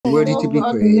worthy to be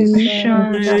praised,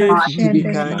 to be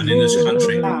kind, and in this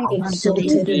country.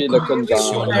 Exalted,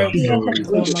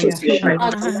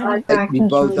 like we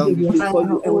bow down before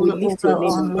you and we lift your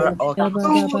name high, our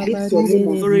lift your name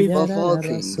above all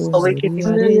kings,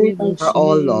 are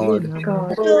all Lord.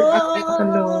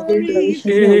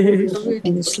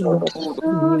 yes, Lord.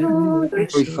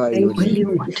 Glorify your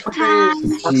name.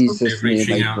 In Jesus' name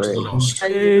Reaching I out to pray. the lost.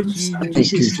 Thank you,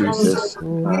 Jesus.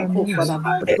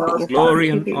 Glory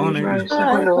and honor.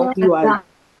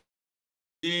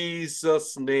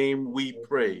 Jesus' name we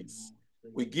praise.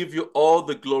 We give you all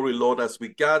the glory, Lord, as we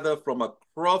gather from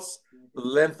across the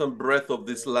length and breadth of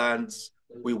this land.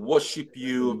 We worship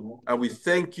you and we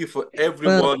thank you for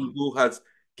everyone who has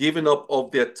given up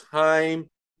of their time,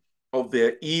 of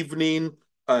their evening,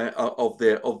 of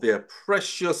their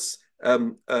precious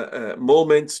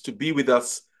moments to be with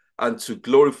us and to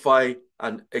glorify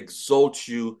and exalt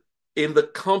you in the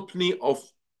company of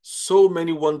so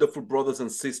many wonderful brothers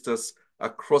and sisters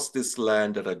across this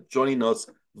land that are joining us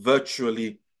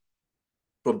virtually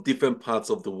from different parts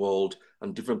of the world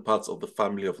and different parts of the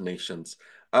family of nations.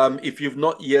 If you've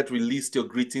not yet released your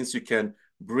greetings, you can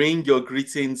bring your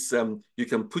greetings. You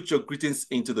can put your greetings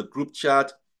into the group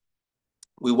chat.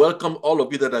 We welcome all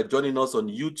of you that are joining us on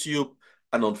YouTube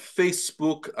and on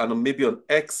Facebook and maybe on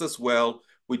X as well.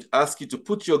 We'd ask you to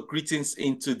put your greetings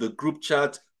into the group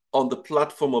chat on the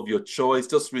platform of your choice.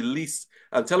 Just release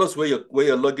and tell us where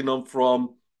you're logging on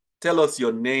from. Tell us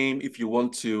your name if you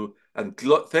want to. And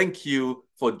thank you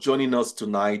for joining us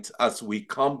tonight as we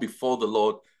come before the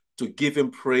Lord to give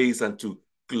him praise and to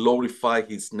glorify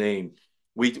his name.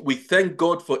 We thank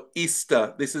God for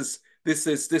Easter. This is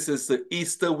the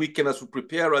Easter weekend as we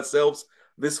prepare ourselves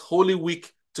this holy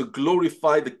week to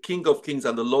glorify the King of Kings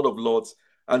and the Lord of Lords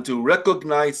and to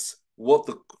recognize what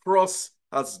the cross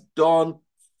has done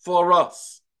for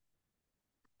us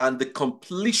and the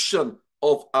completion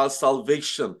of our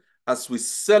salvation as we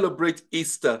celebrate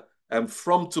Easter and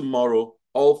from tomorrow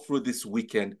all through this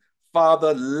weekend.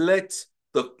 Father, let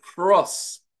the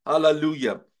cross,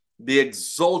 hallelujah, be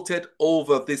exalted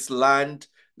over this land.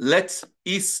 Let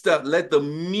Easter, let the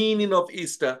meaning of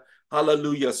Easter,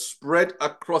 hallelujah, spread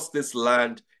across this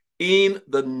land in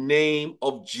the name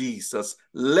of Jesus.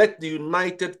 Let the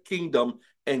United Kingdom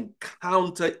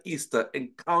encounter Easter,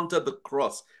 encounter the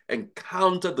cross,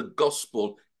 encounter the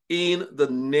gospel in the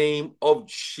name of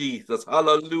Jesus.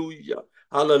 Hallelujah.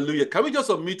 Hallelujah. Can we just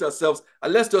unmute ourselves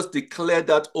and let's just declare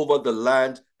that over the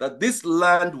land, that this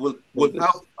land will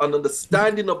have an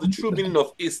understanding of the true meaning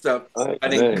of Easter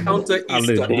and encounter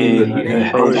Easter in the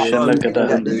name of Jesus.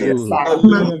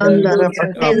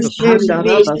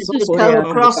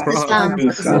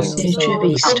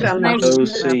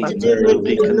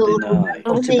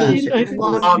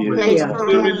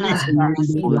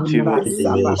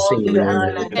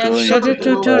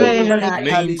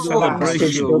 Main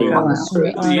celebration.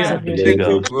 Take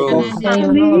your throne.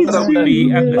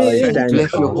 Be at the center.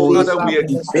 Bless your holy Father,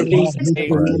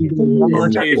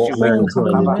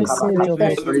 we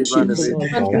believe Is your will.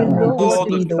 all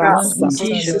the God,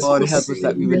 help us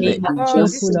that we will let you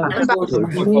just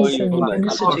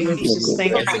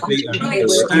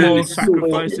Small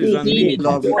sacrifices are needed.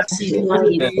 Lord, we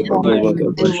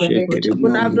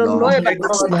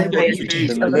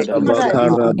Jesus'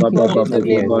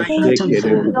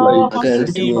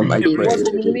 name I pray.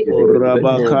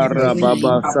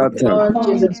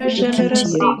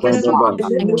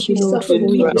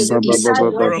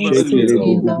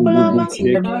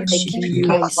 Thank you,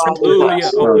 Lord, for your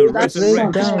Hallelujah of the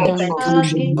resurrection.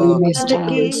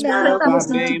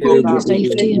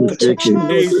 safety and protection,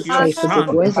 Lord. Is We your pray for good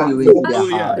son. weather. You in their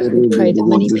Hallelujah. heart. We pray that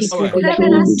many people will be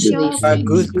drawn to their faith.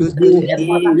 Good.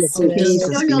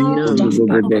 Jesus, we know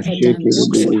secret We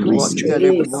want to place. tell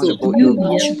everyone about your you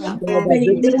have done. On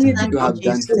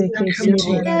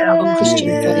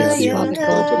Christian faith, Father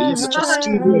God, it's just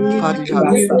Father, you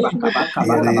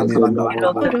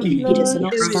have leaders are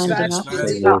not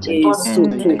standing up.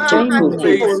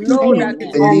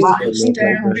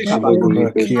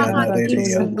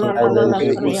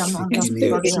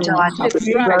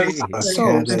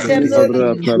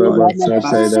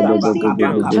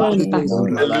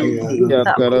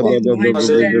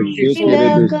 Reveal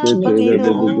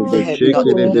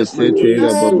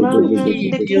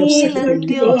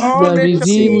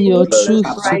your truth to them. Reveal your truth.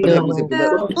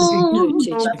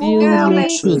 Let your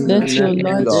light shine, O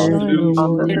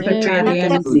Lord, in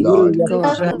every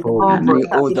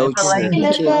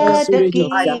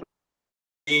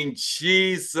In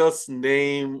Jesus'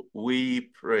 name we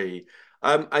pray.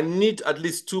 I need at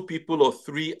least 2 people or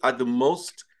 3 at the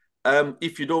most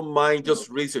if you don't mind, just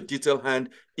raise your digital hand.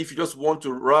 If you just want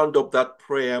to round up that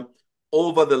prayer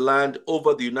over the land,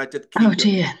 over the United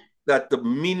Kingdom, that the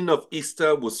meaning of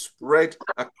Easter will spread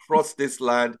across this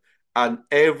land and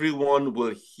everyone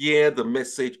will hear the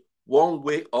message one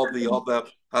way or the other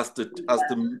as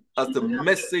the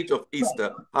message of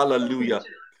Easter, hallelujah,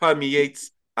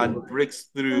 permeates and breaks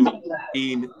through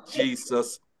in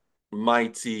Jesus'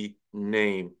 mighty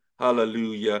name.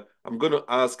 Hallelujah. I'm going to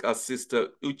ask our sister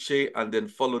Uche and then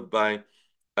followed by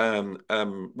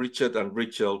Richard and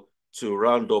Rachel to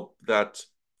round up that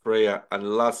prayer. And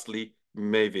lastly,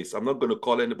 Mavis. I'm not going to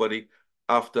call anybody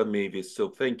after Mavis. So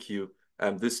thank you.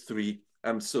 These three.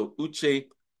 So Uche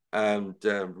and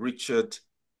Richard,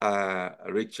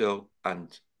 Rachel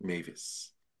and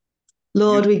Mavis.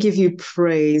 Lord, we give you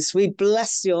praise. We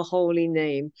bless your holy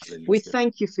name. Hallelujah. We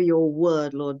thank you for your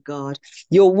word, Lord God,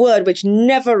 your word which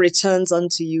never returns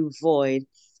unto you void.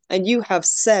 And you have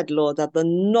said, Lord, that the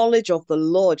knowledge of the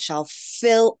Lord shall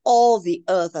fill all the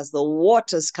earth as the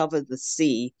waters cover the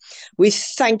sea. We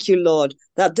thank you, Lord,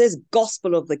 that this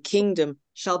gospel of the kingdom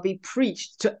shall be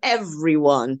preached to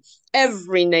everyone,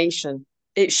 every nation.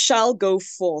 It shall go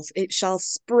forth. It shall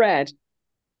spread,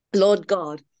 Lord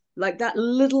God, like that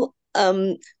little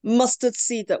mustard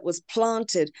seed that was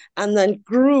planted and then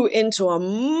grew into a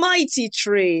mighty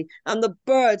tree, and the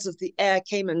birds of the air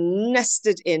came and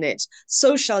nested in it.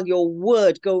 So shall your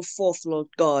word go forth, Lord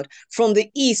God, from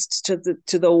the east to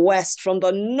the west, from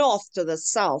the north to the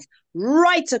south,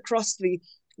 right across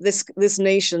this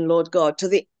nation, Lord God, to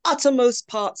the uttermost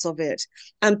parts of it.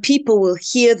 And people will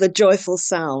hear the joyful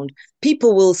sound.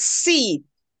 People will see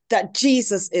that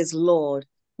Jesus is Lord.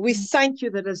 We thank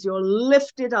you that as you're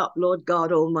lifted up, Lord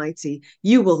God Almighty,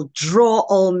 you will draw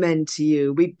all men to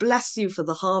you. We bless you for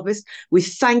the harvest. We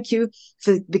thank you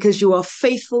because you are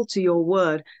faithful to your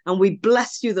word. And we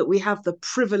bless you that we have the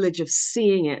privilege of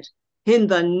seeing it in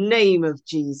the name of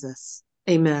Jesus.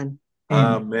 Amen.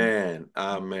 Amen.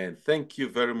 Amen. Thank you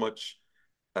very much,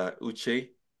 Uche.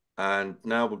 And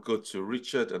now we'll go to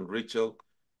Richard and Rachel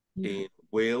in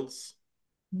Wales.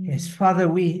 Yes, Father,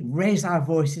 we raise our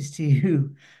voices to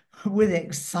you with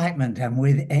excitement and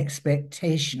with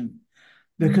expectation,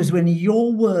 because when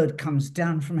your word comes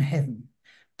down from heaven,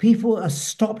 people are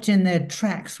stopped in their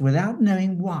tracks without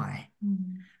knowing why.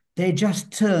 They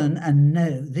just turn and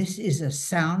know this is a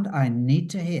sound I need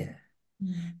to hear.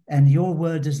 And your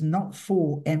word does not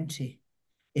fall empty.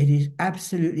 It is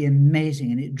absolutely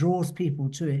amazing, and it draws people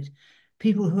to it.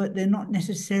 People who they're not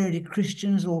necessarily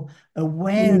Christians or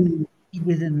aware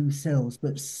within themselves,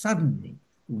 but suddenly,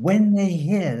 when they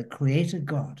hear the Creator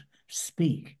God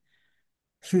speak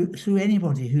through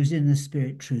anybody who's in the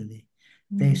Spirit truly,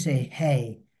 they say,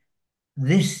 hey,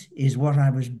 this is what I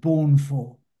was born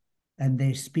for. And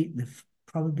they speak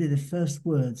probably the first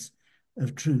words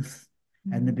of truth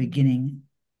and the beginning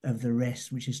of the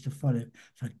rest, which is to follow.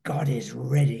 For God is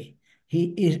ready.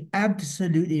 He is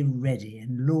absolutely ready.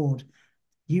 And Lord,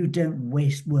 you don't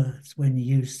waste words. When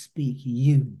you speak,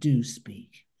 you do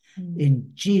speak.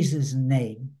 In Jesus'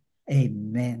 name,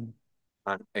 amen.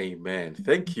 And amen.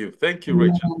 Thank you. Thank you,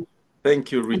 Rachel.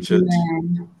 Thank you, Richard.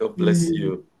 Amen. God bless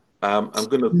you. I'm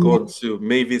going to go to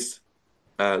Mavis,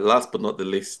 last but not the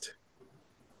least.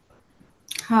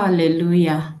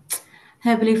 Hallelujah.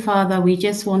 Heavenly Father, we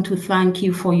just want to thank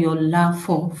you for your love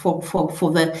for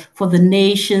the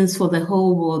nations, for the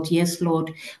whole world. Yes,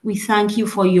 Lord. We thank you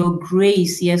for your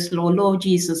grace. Yes, Lord. Lord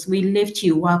Jesus, we lift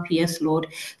you up. Yes, Lord.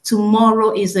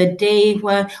 Tomorrow is a day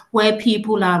where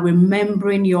people are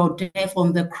remembering your death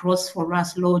on the cross for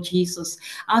us, Lord Jesus.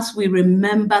 As we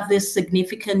remember this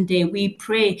significant day, we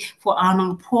pray for an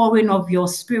outpouring of your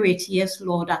spirit, yes,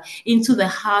 Lord, into the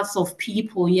hearts of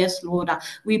people, yes, Lord.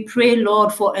 We pray,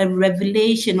 Lord, for a revelation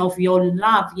of your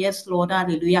love, yes, Lord,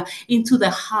 hallelujah, into the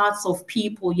hearts of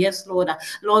people, yes, Lord.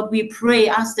 Lord, we pray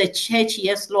as the church,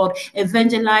 yes, Lord,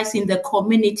 evangelize in the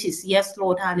communities, yes,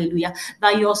 Lord, hallelujah,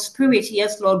 that your spirit,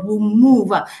 yes, Lord, will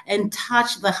move and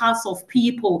touch the hearts of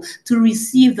people to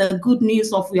receive the good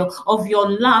news of your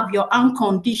love, your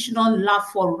unconditional love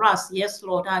for us, yes,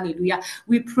 Lord, hallelujah.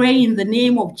 We pray in the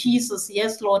name of Jesus,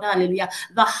 yes, Lord, hallelujah,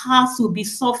 the hearts will be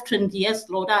softened, yes,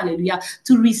 Lord, hallelujah,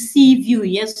 to receive you,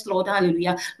 yes, Lord, hallelujah,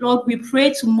 hallelujah. Lord, we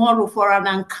pray tomorrow for an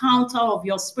encounter of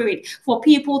your spirit, for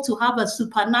people to have a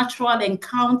supernatural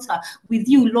encounter with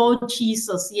you, Lord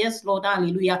Jesus. Yes, Lord,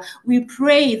 hallelujah. We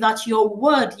pray that your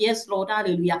word, yes, Lord,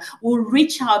 hallelujah, will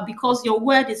reach out, because your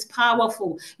word is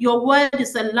powerful. Your word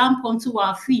is a lamp unto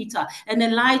our feet and a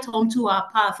light unto our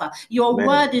path. Your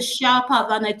word is sharper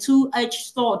than a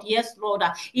two-edged sword. Yes, Lord.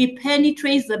 It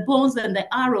penetrates the bones and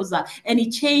the arrows and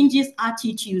it changes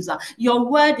attitudes. Your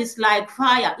word is like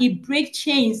fire. It breaks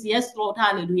chains. Yes, Lord.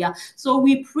 Hallelujah. So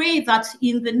we pray that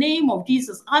in the name of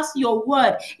Jesus, as your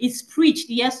word is preached,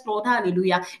 yes, Lord.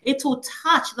 Hallelujah, it will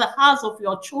touch the hearts of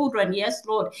your children. Yes,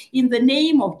 Lord. In the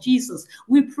name of Jesus,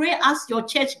 we pray as your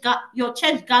church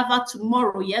gather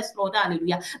tomorrow. Yes, Lord.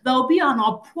 Hallelujah. There will be an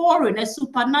outpouring, a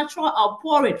supernatural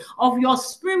outpouring of your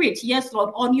spirit. Yes,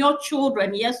 Lord, on your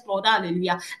children. Yes, Lord.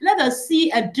 Hallelujah. Let us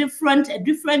see a different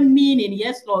meaning.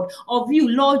 Yes, Lord, of you,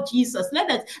 Lord Jesus.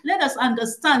 Let us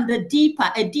understand a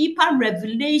deeper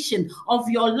revelation of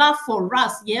your love for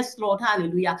us. Yes, Lord.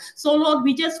 Hallelujah. So, Lord,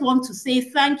 we just want to say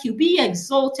thank you. Be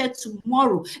exalted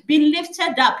tomorrow. Be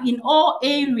lifted up in all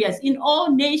areas, in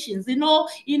all nations, in all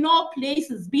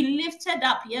places. Be lifted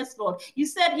up. Yes, Lord. You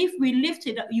said if we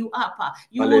lifted you up,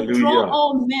 you will draw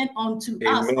all men unto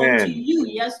us, unto you.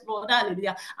 Yes, Lord.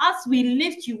 Hallelujah. As we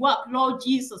lift you up, Lord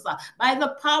Jesus, by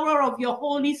the power of your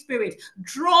Holy Spirit,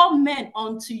 draw men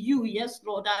unto you. Yes,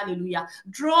 Lord. Hallelujah.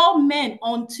 Draw men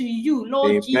unto you,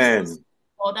 Lord Jesus.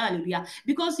 God, hallelujah,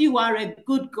 because you are a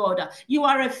good God, you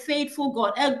are a faithful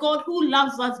God, a God who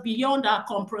loves us beyond our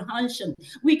comprehension.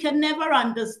 We can never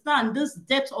understand this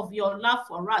depth of your love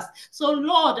for us. So,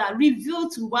 Lord, reveal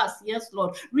to us, yes,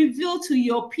 Lord, reveal to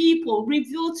your people,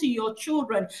 reveal to your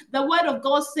children. The word of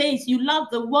God says you love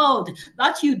the world,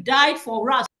 that you died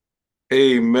for us.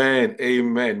 Amen.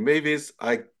 Amen. Mavis,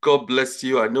 God bless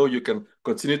you. I know you can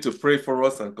continue to pray for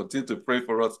us and continue to pray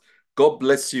for us. God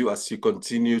bless you as you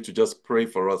continue to just pray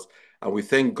for us. And we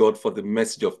thank God for the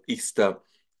message of Easter.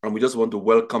 And we just want to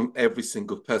welcome every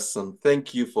single person.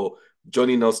 Thank you for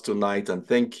joining us tonight. And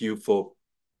thank you for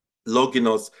logging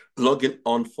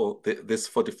on for this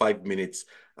 45 minutes.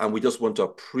 And we just want to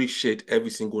appreciate every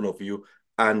single one of you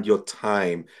and your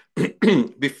time.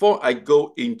 Before I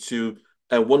go into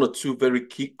one or two very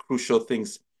key crucial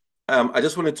things, I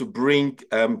just wanted to bring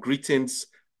greetings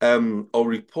or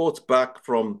report back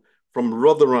from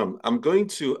Rotherham.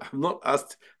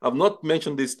 I've not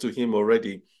mentioned this to him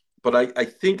already, but I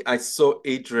think I saw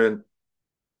Adrian.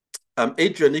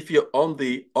 Adrian, if you're on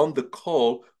the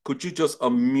call, could you just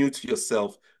unmute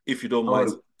yourself if you don't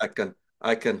mind? So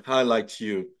I can highlight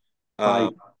you.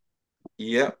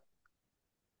 Yeah.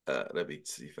 Let me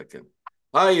see if I can.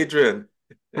 Hi, Adrian.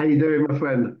 How you doing, my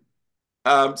friend?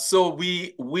 So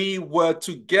we were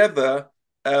together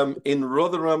in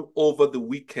Rotherham over the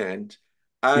weekend,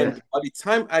 and by the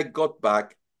time I got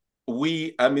back,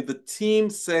 the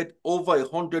team said over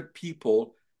 100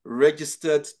 people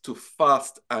registered to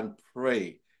fast and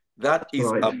pray. That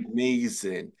is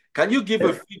amazing. Can you give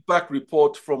a feedback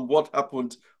report from what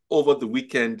happened over the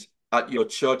weekend at your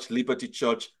church, Liberty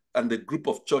Church, and the group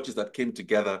of churches that came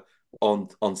together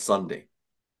on Sunday?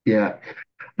 Yeah.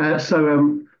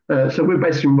 So we're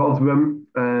based in Rotherham.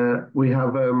 We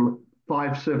have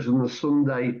 5 services on the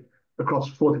Sunday across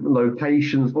 4 different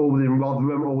locations, all within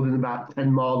Rotherham, all within about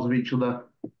 10 miles of each other.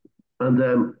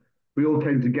 And we all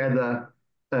came together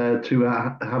to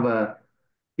have a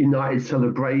united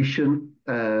celebration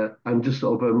and just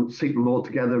sort of seek the Lord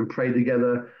together and pray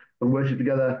together and worship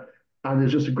together. And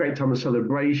it's just a great time of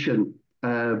celebration.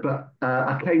 But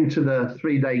I came to the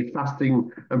 3-day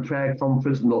fasting and prayer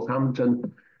conference in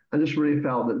Northampton and just really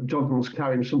felt that Jonathan was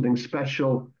carrying something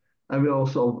special, a real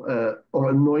sort of or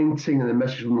anointing and a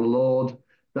message from the Lord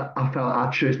that I felt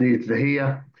our church needed to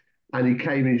hear. And he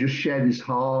came and he just shared his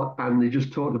heart and he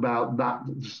just talked about that,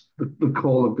 the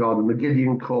call of God and the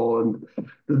Gideon call and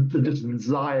the just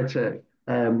desire to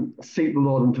seek the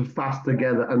Lord and to fast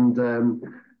together. And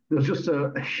there was just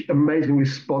an amazing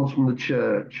response from the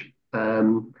church.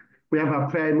 We have our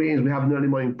prayer meetings. We have an early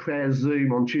morning prayer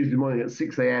Zoom on Tuesday morning at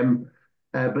 6 a.m.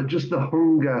 But just the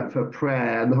hunger for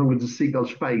prayer and the hunger to seek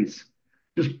God's face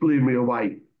just blew me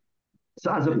away.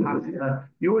 So as a pastor,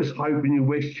 you always hope and you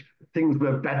wish things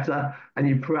were better and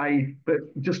you pray, but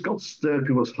just God stirred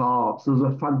people's hearts. There was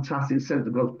a fantastic sense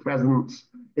of God's presence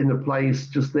in the place.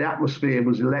 Just the atmosphere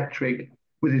was electric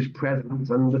with his presence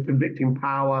and the convicting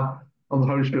power of the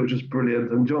Holy Spirit was just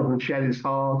brilliant. And Jonathan shared his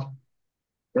heart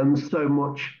and so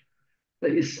much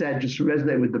that he said just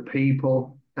resonated with the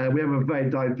people. We have a very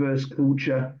diverse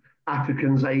culture,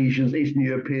 Africans, Asians, Eastern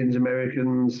Europeans,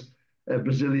 Americans,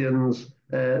 Brazilians.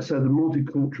 So the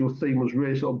multicultural theme was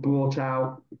really sort of brought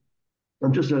out.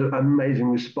 and just an amazing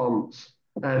response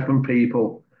from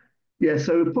people. Yeah,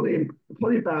 so probably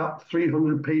about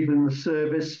 300 people in the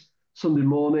service Sunday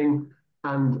morning,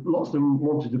 and lots of them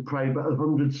wanted to pray, but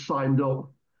 100 signed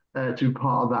up to be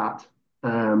part of that.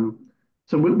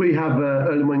 So we have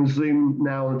early morning Zoom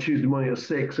now on Tuesday morning at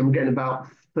 6, and we're getting about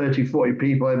 30, 40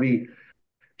 people every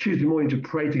Tuesday morning to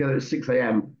pray together at 6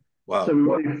 a.m. Wow. So we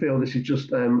really feel this is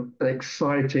just an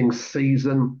exciting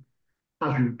season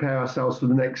as we prepare ourselves for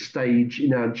the next stage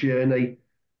in our journey.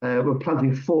 We're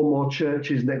planting 4 more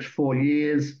churches next 4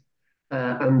 years,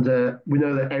 and we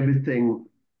know that everything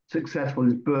successful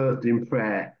is birthed in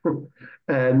prayer.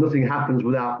 Nothing happens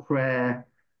without prayer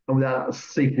and without us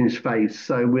seeking his face.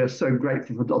 So we are so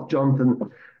grateful for Dr.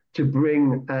 Jonathan to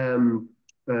bring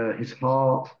his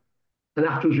heart. And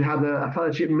afterwards we had a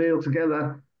fellowship meal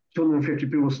together. 250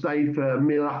 people stayed for a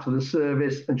meal after the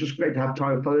service, and just great to have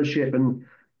time of fellowship. And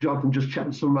Jonathan just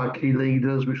chatted to some of our key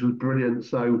leaders, which was brilliant.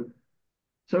 So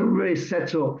we're really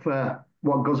set up for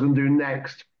what God's going to do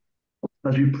next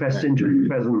as we press into his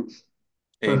presence.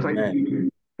 So thank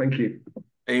you.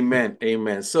 Amen.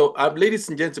 Amen. So, ladies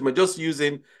and gentlemen, just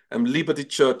using Liberty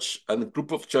Church and a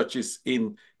group of churches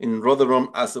in Rotherham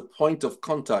as a point of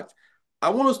contact, I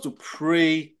want us to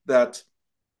pray that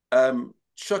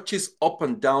churches up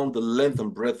and down the length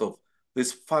and breadth of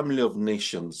this family of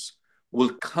nations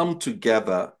will come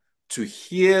together to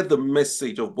hear the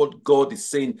message of what God is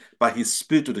saying by his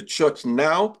Spirit to the church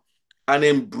now, and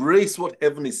embrace what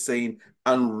heaven is saying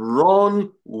and run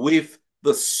with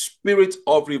the spirit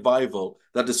of revival,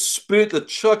 that the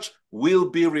church will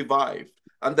be revived,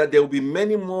 and that there will be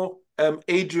many more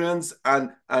Adrians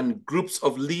and groups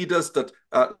of leaders that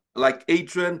like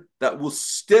Adrian that will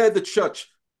stir the church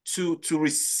to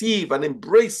receive and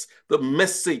embrace the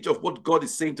message of what God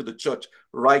is saying to the church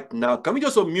right now. Can we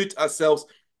just unmute ourselves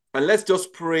and let's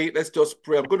just pray? Let's just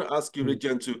pray. I'm going to ask you,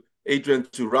 Adrian,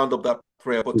 to round up that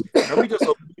prayer, but can we just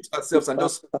unmute ourselves and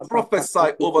just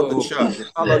prophesy over the church?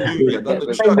 Hallelujah. That the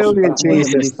church. Hallelujah,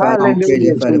 Jesus. Hallelujah,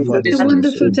 Jesus. It's a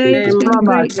wonderful day. It's been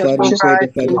great. Father, we pray the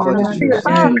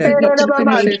Father for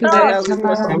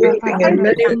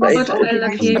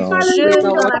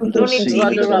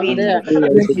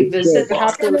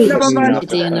the church.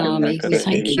 Gideon Army. We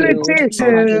thank you, Lord,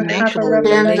 for the natural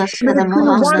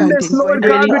wonders, Lord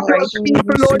God, with your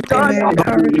people, Lord God.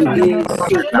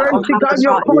 Mercy, God,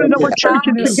 you're calling our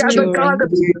churches together, God,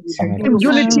 in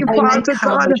unity, Father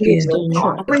God.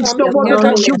 Wisdom of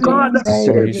you, God.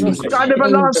 God,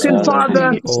 everlasting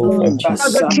Father.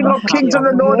 Father, King of kings and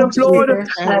the Lord of lords.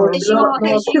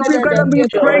 If we're going to be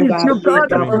praised, you,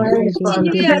 God.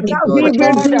 Let that we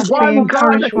will be one,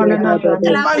 God.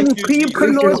 One people,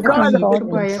 Lord God.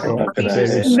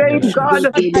 Name, God.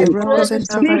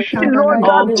 Seeking, Lord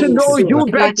God, to know you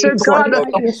better, God.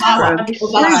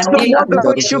 Wisdom of the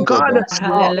you, God.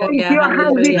 In your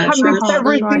hand we commit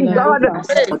everything, God.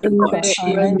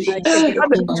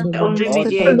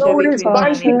 The Lord is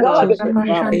mighty, God.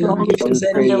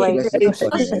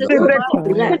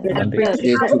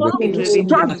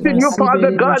 Trust in you,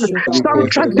 Father God. Some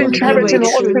trust in charity and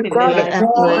horses, God.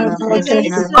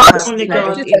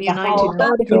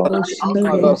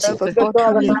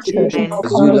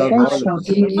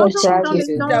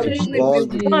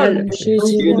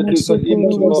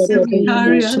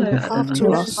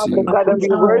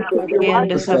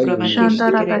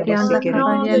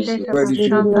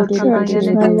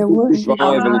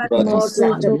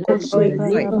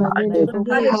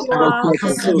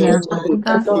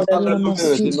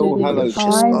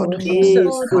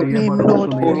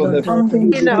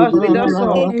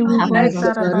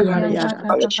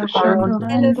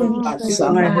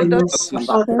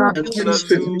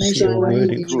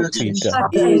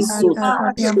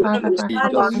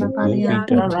 only God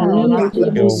in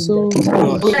united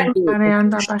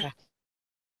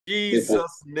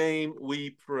Jesus' name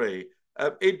we pray.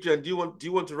 Adrian, do you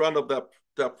want to round up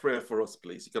that prayer for us,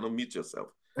 please? You can unmute yourself.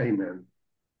 Amen.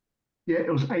 Yeah,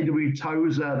 it was A.W.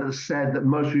 Tozer that said that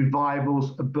most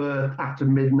revivals are birthed after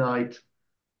midnight.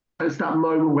 And it's that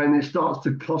moment when it starts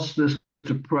to cost us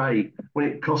to pray, when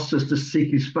it costs us to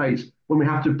seek his face, when we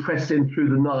have to press in through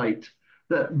the night,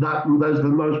 those are the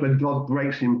moments when God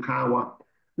breaks in power.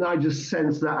 And I just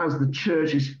sense that as the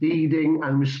church is heeding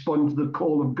and responding to the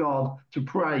call of God to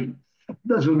pray,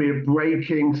 there's going to be a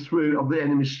breaking through of the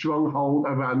enemy's stronghold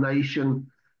over our nation.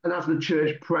 And as the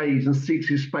church prays and seeks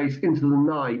his face into the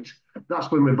night, that's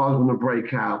when revival is going to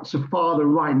break out. So, Father,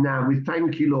 right now, we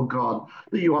thank you, Lord God,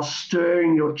 that you are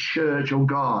stirring your church, oh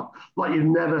God, like you've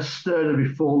never stirred it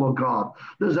before, Lord God.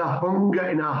 There's a hunger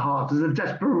in our hearts. There's a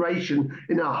desperation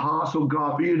in our hearts, oh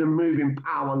God, for you to move in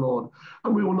power, Lord.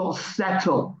 And we will not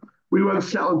settle We won't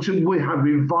settle until we have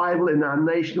revival in our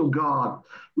nation, oh God.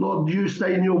 Lord, you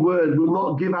say in your word, we'll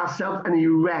not give ourselves any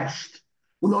rest.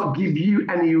 We'll not give you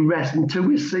any rest until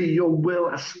we see your will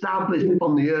established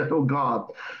on the earth, oh God.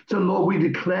 So, Lord, we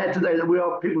declare today that we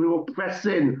are people who will press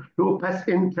in, who will press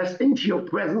into your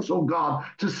presence, oh God,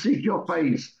 to seek your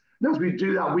face. And as we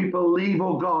do that, we believe,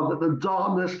 oh God, that the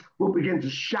darkness will begin to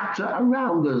shatter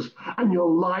around us and your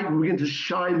light will begin to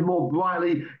shine more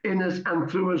brightly in us and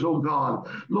through us, oh God.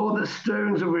 Lord, the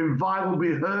stirrings of revival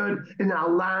be heard in our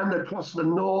land across the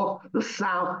north, the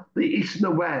south, the east, and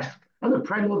the west. And I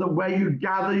pray, Lord, that where you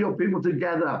gather your people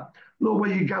together, Lord,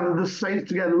 where you gather the saints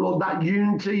together, Lord, that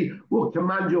unity will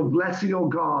command your blessing, oh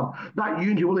God. That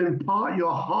unity will impart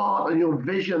your heart and your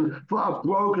vision for a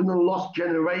broken and lost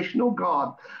generation, oh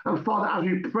God. And Father, as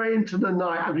we pray into the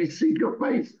night, as we seek your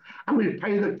face, and we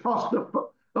pay the cost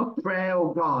of prayer,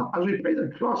 oh God, as we pay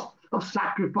the cost of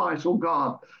sacrifice, oh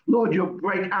God. Lord, you'll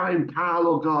break out in power,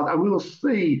 oh God, and we'll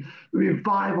see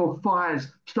revival fires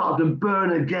start to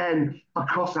burn again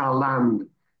across our land.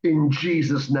 In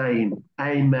Jesus' name,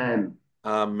 amen.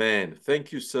 Amen.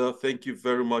 Thank you, sir. Thank you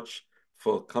very much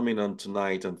for coming on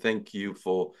tonight, and thank you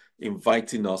for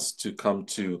inviting us to come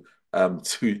to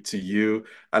you.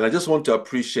 And I just want to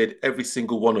appreciate every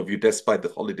single one of you, despite the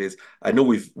holidays. I know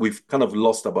we've kind of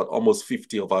lost about almost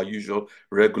 50 of our usual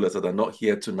regulars that are not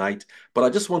here tonight. But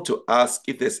I just want to ask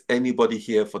if there's anybody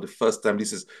here for the first time.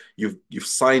 This is you've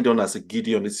signed on as a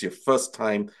Gideon. It's your first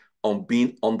time on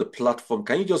being on the platform.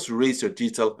 Can you just raise your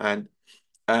digital hand?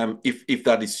 If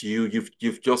that is you,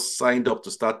 you've just signed up to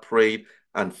start praying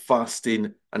and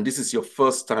fasting, and this is your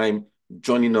first time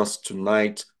joining us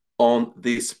tonight on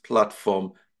this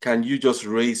platform. Can you just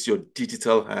raise your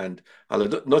digital hand?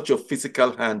 Not your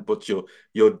physical hand, but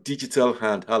your digital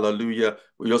hand. Hallelujah.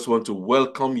 We just want to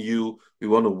welcome you. We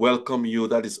want to welcome you.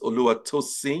 That is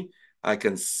Oluwatosin. I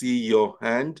can see your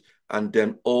hand. And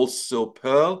then also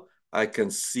Pearl, I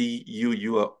can see you.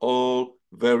 You are all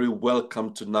very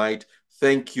welcome tonight.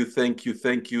 Thank you, thank you,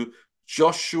 thank you.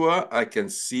 Joshua, I can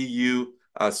see you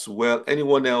as well.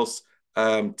 Anyone else?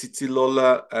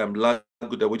 Titilola,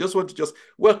 Laguda. We just want to just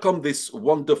welcome these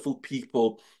wonderful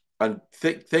people and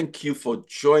thank you for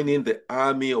joining the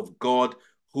army of God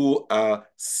who are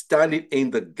standing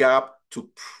in the gap to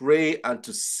pray and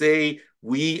to say,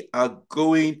 we are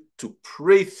going to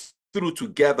pray through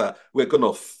together. We're going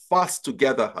to fast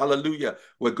together. Hallelujah.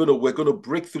 We're going to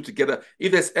break through together.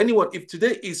 If there's anyone, if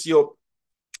today is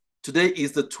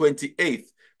the 28th.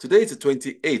 Today is the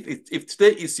 28th. If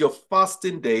today is your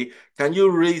fasting day, can you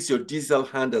raise your digital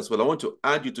hand as well? I want to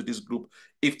add you to this group.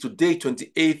 If today,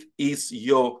 28th, is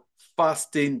your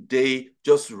fasting day,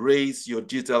 just raise your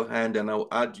digital hand and I'll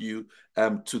add you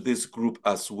to this group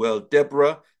as well.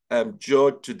 Deborah,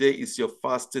 George, today is your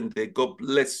fasting day. God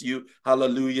bless you.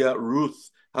 Hallelujah.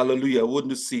 Ruth, hallelujah.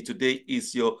 Wouldn't you see today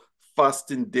is your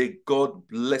fasting day? God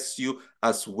bless you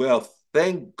as well.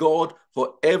 Thank God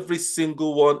for every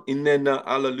single one. Inena,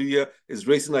 hallelujah, is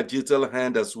raising a digital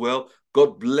hand as well.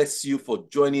 God bless you for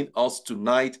joining us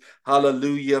tonight.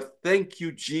 Hallelujah. Thank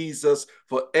you, Jesus,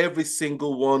 for every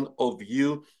single one of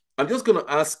you. I'm just going to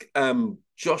ask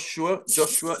Joshua,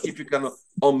 if you can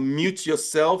unmute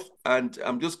yourself. And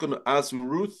I'm just going to ask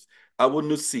Ruth, I want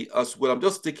to see as well. I'm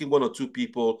just taking one or two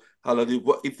people.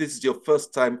 Hallelujah. If this is your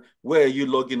first time, where are you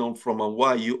logging on from and why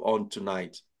are you on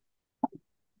tonight?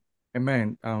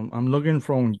 Amen. I'm logging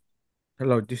from,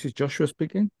 hello, this is Joshua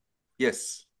speaking.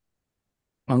 Yes.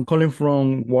 I'm calling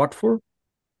from Watford.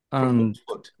 From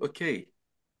Watford, okay.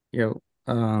 Yeah,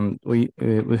 we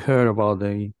heard about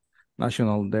the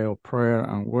National Day of Prayer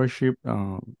and Worship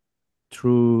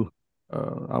through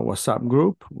our WhatsApp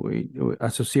group. We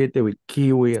associated with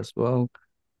Kiwi as well.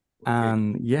 Okay.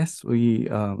 And yes,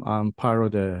 I'm part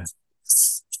of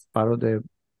the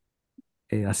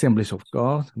Assemblies of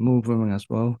God movement as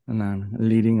well, and I'm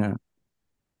leading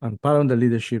I'm part of the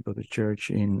leadership of the church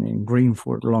in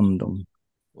Greenford, London.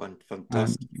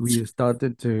 Fantastic. And we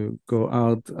started to go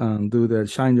out and do the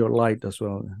Shine Your Light as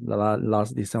well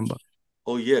last December.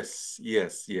 Oh, yes,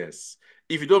 yes, yes.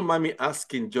 If you don't mind me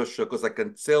asking, Joshua, because I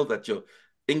can tell that your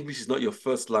English is not your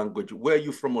first language. Where are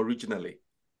you from originally?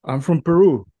 I'm from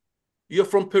Peru. You're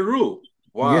from Peru?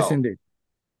 Wow. Yes, indeed.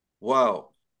 Wow.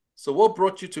 So what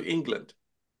brought you to England?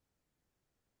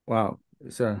 Wow,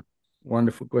 it's a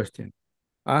wonderful question.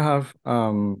 I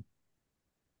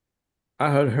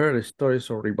had heard stories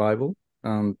of revival,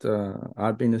 and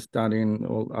I've been studying.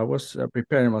 I was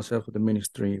preparing myself for the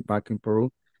ministry back in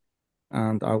Peru,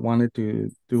 and I wanted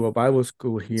to do a Bible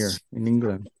school here in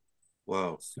England.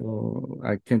 Wow. So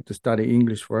I came to study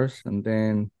English first, and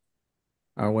then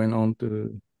I went on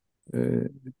to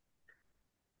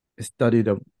study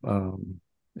the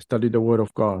Word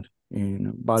of God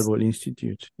in Bible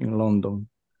Institute in London.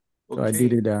 So I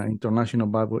did it at International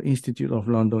Bible Institute of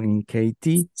London in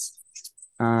KT.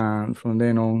 And from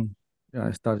then on,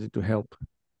 I started to help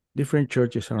different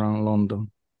churches around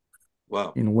London.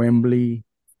 Wow. In Wembley,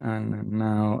 and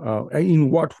now in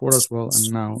Watford as well,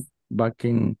 and now back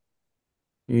in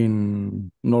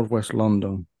Northwest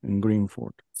London, in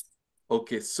Greenford.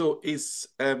 Okay, so is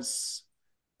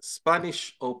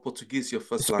Spanish or Portuguese your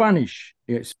first language? Spanish.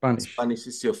 Yeah, Spanish. Spanish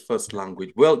is your first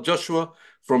language. Well, Joshua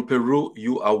from Peru,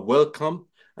 you are welcome,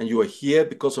 and you are here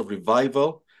because of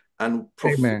revival. And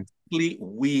prophetically,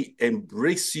 we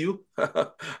embrace you.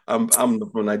 I'm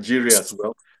from Nigeria as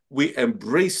well. We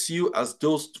embrace you as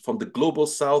those from the global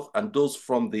south and those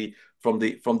from the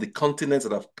continents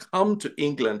that have come to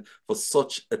England for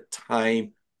such a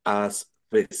time as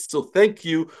this. So thank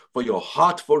you for your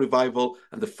heart for revival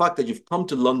and the fact that you've come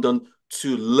to London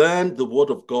to learn the word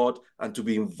of God and to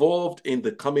be involved in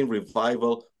the coming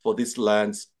revival for these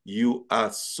lands. You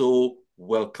are so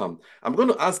welcome. I'm going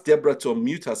to ask Deborah to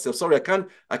unmute herself. Sorry, I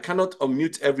cannot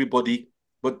unmute everybody,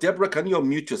 but Deborah, can you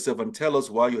unmute yourself and tell us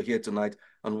why you're here tonight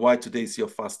and why today is your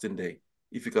fasting day?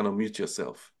 If you can unmute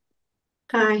yourself.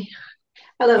 Hi.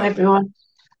 Hello, everyone.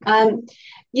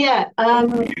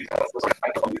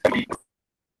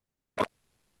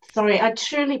 Sorry, I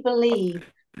truly believe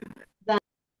that.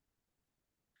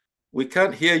 We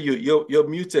can't hear you. You're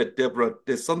muted, Deborah.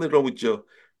 There's something wrong with your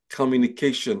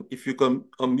communication. If you can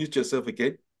unmute yourself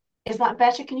again. Is that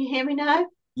better? Can you hear me now?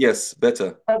 Yes,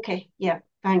 better. Okay, yeah,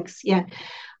 thanks. Yeah,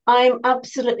 I'm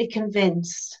absolutely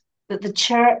convinced that the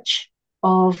church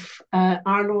of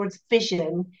our Lord's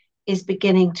vision is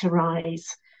beginning to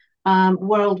rise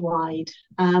worldwide,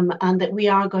 and that we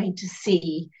are going to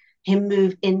see him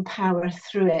move in power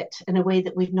through it in a way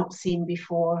that we've not seen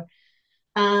before.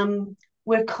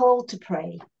 We're called to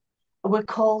pray. We're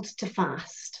called to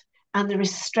fast. And there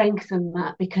is strength in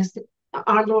that because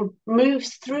our Lord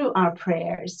moves through our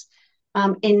prayers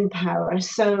in power.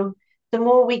 So the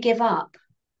more we give up,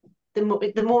 the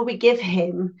more we give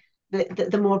him,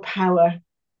 the more power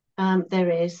there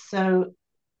is. So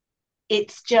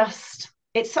it's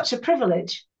such a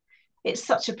privilege. It's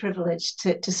such a privilege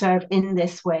to serve in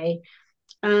this way.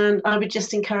 And I would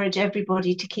just encourage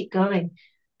everybody to keep going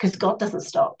because God doesn't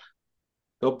stop.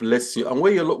 God bless you. And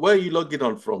where are you logging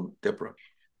on from, Deborah?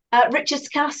 Richard's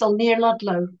Castle near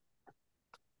Ludlow.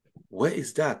 Where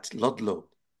is that, Ludlow?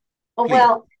 Oh,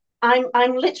 well,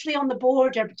 I'm literally on the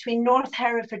border between North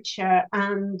Herefordshire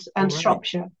and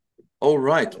Shropshire. All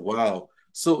right. Wow.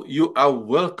 So you are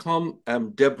welcome,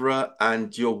 Deborah,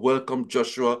 and you're welcome,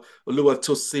 Joshua,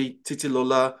 Oluwatosi,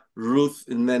 Titilola, Ruth,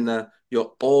 Nena.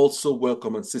 You're also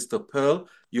welcome, and Sister Pearl.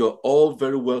 You're all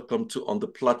very welcome on the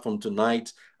platform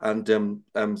tonight. And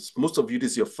most of you,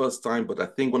 this is your first time, but I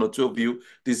think one or two of you,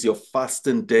 this is your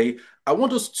fasting day. I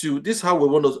want us to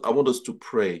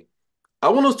pray. I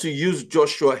want us to use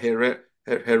Joshua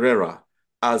Herrera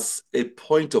as a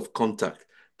point of contact.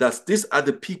 That these are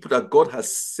the people that God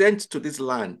has sent to this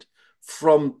land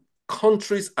from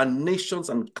countries and nations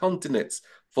and continents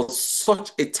for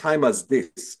such a time as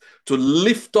this, to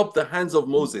lift up the hands of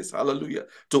Moses, hallelujah,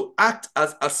 to act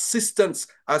as assistants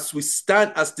as we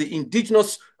stand, as the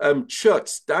indigenous church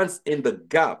stands in the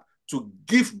gap to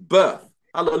give birth,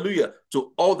 hallelujah,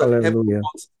 to all that heaven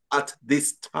wants at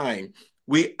this time.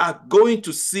 We are going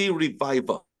to see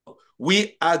revival.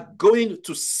 We are going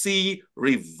to see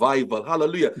revival.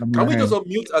 Hallelujah. Amen. Can we just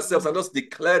unmute ourselves and just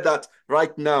declare that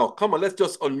right now? Come on, let's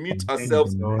just unmute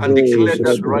ourselves and declare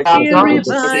that right now. Revival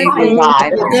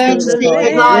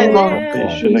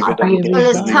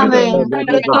is coming.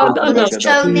 It's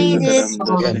only this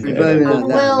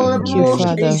will of yours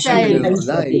to be saved.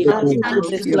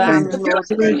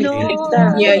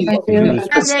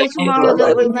 And then tomorrow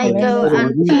that we may go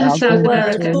and teach your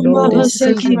word. There's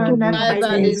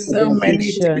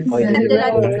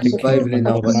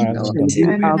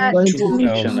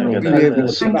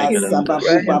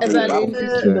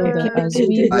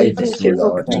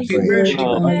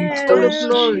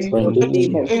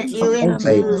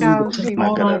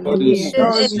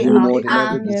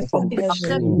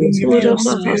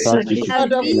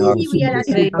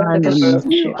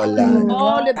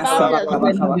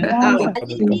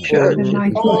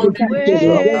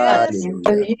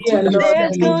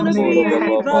gonna be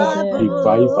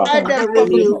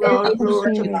revival. help,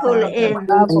 Lord, to pull in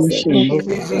those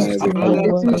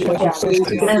revival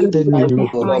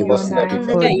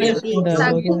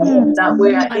that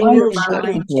we are able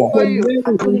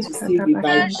to see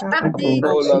revival.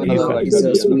 Oh Lord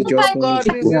Jesus, we just want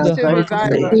you to pour out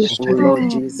afresh. Oh Lord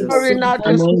Jesus,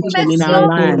 anointing in our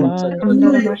land.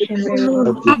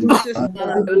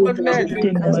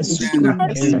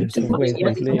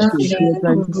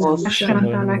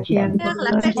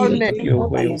 Your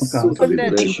way, oh God.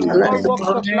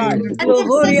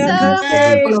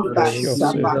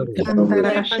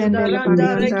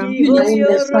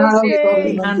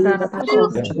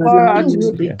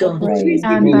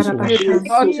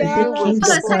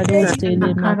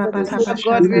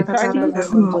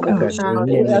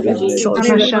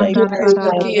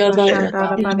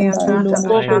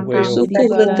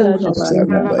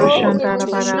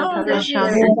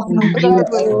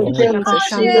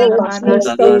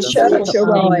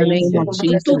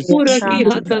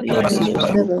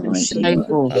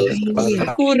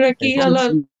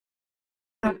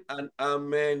 And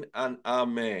amen and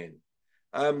amen.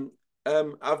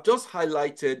 I've just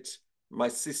highlighted my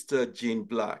sister Jean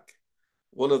Black,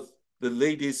 one of the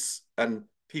ladies and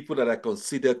people that I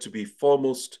consider to be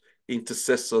foremost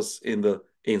intercessors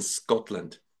in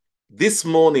Scotland. This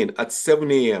morning at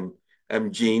 7 a.m.,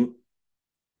 Jean,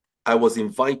 I was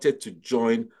invited to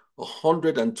join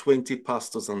 120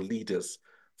 pastors and leaders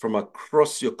from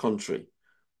across your country,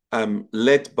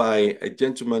 led by a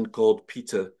gentleman called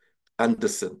Peter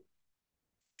Anderson.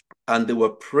 And they were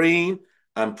praying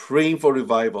and praying for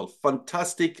revival.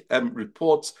 Fantastic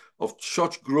reports of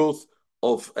church growth,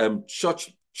 of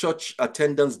church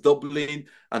attendance doubling,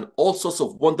 and all sorts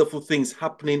of wonderful things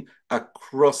happening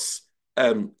across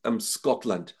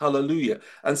Scotland. Hallelujah.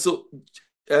 And so,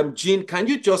 Jean, can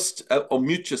you just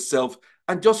unmute yourself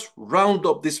and just round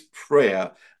up this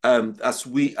prayer as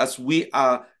we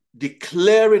are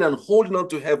declaring and holding on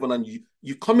to heaven, and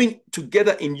you coming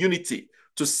together in unity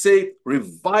to say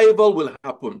revival will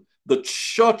happen. The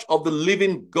church of the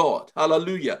living God,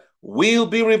 hallelujah, will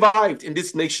be revived in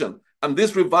this nation. And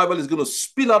this revival is going to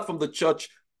spill out from the church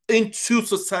into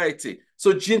society.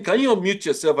 So, Jean, can you unmute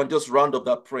yourself and just round up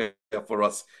that prayer for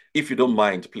us, if you don't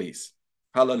mind, please?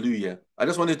 Hallelujah. I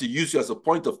just wanted to use you as a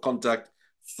point of contact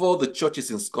for the churches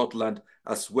in Scotland,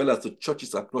 as well as the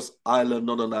churches across Ireland,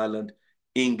 Northern Ireland,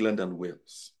 England, and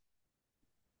Wales.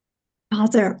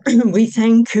 Father, we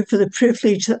thank you for the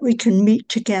privilege that we can meet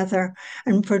together,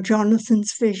 and for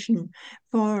Jonathan's vision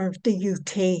for the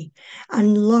UK.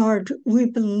 And Lord, we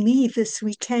believe this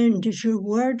weekend, as your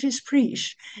word is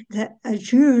preached, that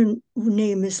as your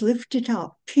name is lifted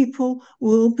up, people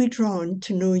will be drawn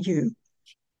to know you.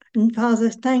 And Father,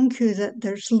 thank you that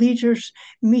there's leaders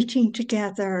meeting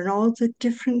together in all the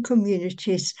different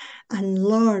communities. And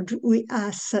Lord, we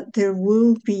ask that there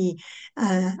will be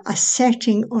a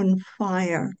setting on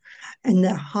fire in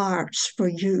their hearts for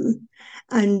you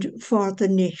and for the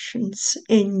nations.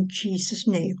 In Jesus'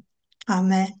 name,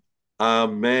 amen.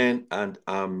 Amen and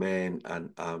amen and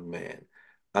amen.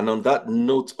 And on that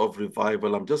note of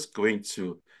revival, I'm just going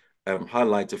to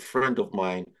highlight a friend of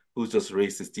mine who just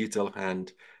raised his detailed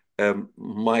hand,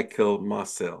 Michael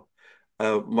Marcel.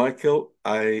 Michael,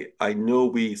 I know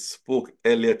we spoke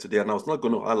earlier today, and I was not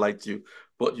going to highlight you,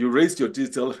 but you raised your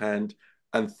detailed hand,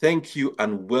 and thank you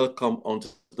and welcome onto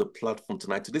the platform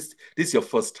tonight. So this is your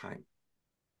first time.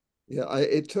 Yeah,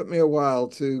 it took me a while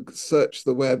to search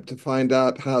the web to find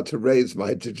out how to raise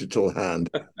my digital hand.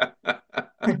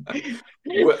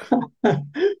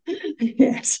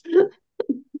 Yes.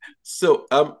 So,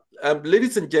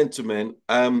 ladies and gentlemen,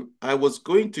 I was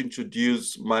going to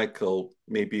introduce Michael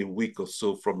maybe a week or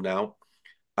so from now.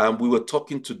 We were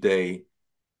talking today,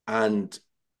 and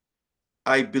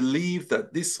I believe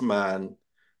that this man,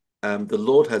 the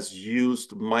Lord has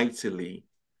used mightily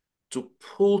to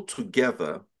pull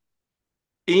together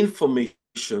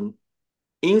information,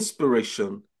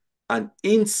 inspiration, and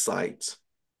insight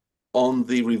on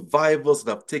the revivals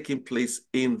that have taken place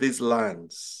in these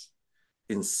lands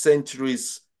in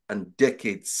centuries and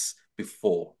decades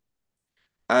before.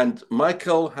 And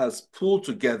Michael has pulled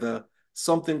together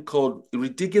something called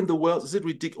redigging the wells. Is it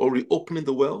redig or reopening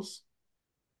the wells?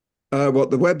 Well,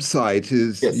 the website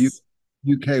is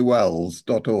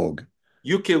ukwells.org.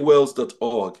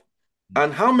 ukwells.org.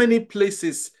 And how many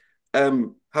places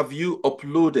have you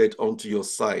uploaded onto your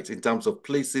site in terms of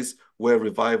places where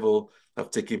revival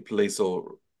have taken place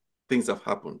or things have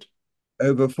happened?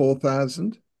 Over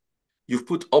 4,000. You've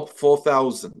put up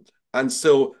 4,000. And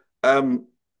so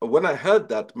when I heard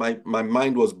that, my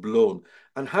mind was blown.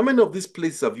 And how many of these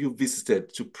places have you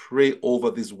visited to pray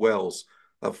over these wells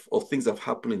or things have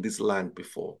happened in this land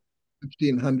before?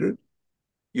 1,500.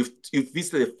 You've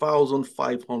visited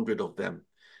 1,500 of them,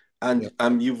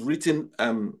 and you've written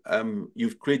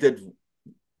you've created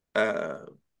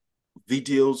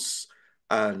videos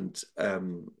and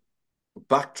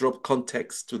backdrop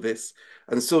context to this.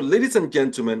 And so, ladies and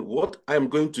gentlemen, what I'm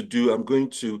going to do, I'm going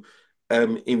to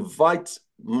invite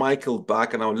Michael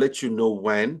back, and I'll let you know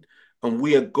when. And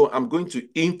I'm going to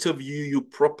interview you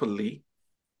properly,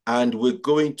 and we're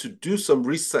going to do some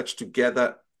research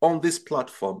together on this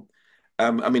platform.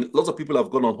 I mean, lots of people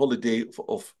have gone on holiday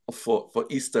for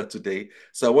Easter today,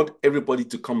 so I want everybody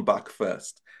to come back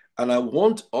first. And I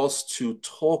want us to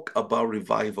talk about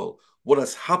revival, what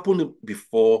has happened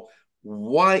before,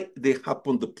 why they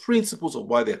happen, the principles of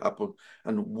why they happen,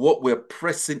 and what we're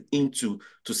pressing into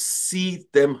to see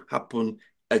them happen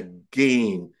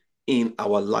again in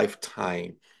our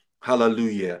lifetime.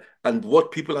 Hallelujah. And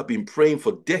what people have been praying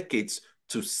for decades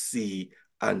to see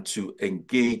and to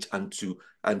engage and to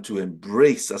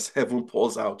embrace as heaven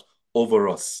pours out over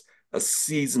us, a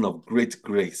season of great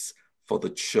grace for the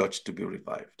church to be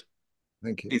revived.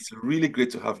 Thank you. It's really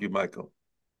great to have you, Michael.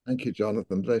 Thank you,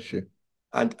 Jonathan. Bless you.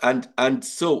 And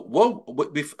so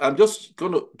I'm just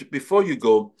gonna, before you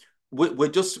go, we're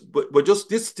just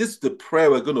this is the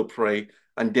prayer we're gonna pray,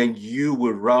 and then you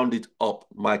will round it up,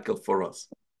 Michael, for us.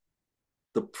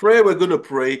 The prayer we're gonna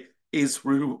pray is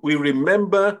we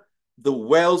remember the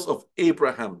wells of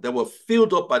Abraham that were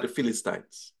filled up by the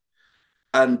Philistines,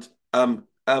 and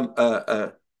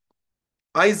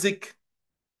Isaac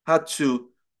had to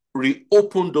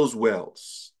reopen those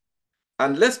wells.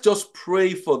 And let's just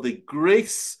pray for the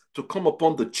grace to come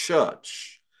upon the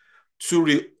church to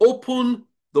reopen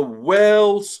the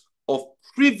wells of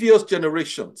previous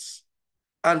generations,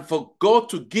 and for God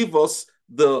to give us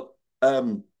the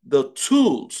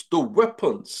tools, the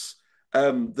weapons,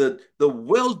 the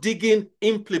well-digging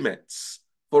implements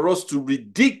for us to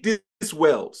redig these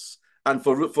wells, and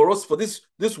for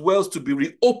these wells to be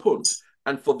reopened,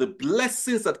 and for the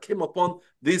blessings that came upon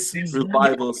these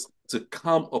revivals to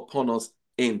come upon us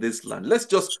in this land. Let's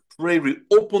just pray,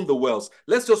 reopen the wells.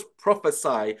 Let's just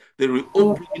prophesy the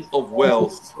reopening of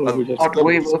wells. Lord,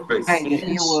 we will pray that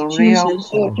you will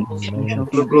reopen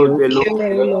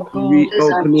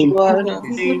Reopening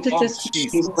Name of of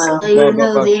Jesus. May you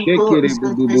know the importance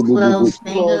of these wells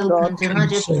being opened, and I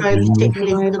just pray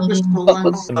particularly for the Bristol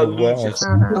ones Hallelujah. of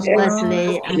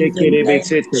Wesley and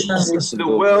The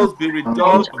wells be redug.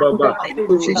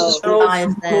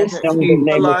 lives there that in the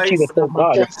name of Jesus, oh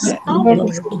God. just our We will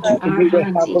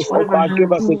hands, help each us, one oh of our God.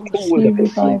 Give us hands the tools, throughout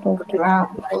a mind, oh God.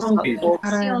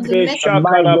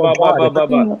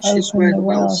 just where the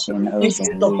wells stop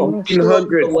on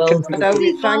 1,500 the wells. Father,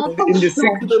 we thank in the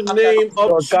you. In the name of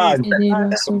Lord God.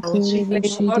 Jesus.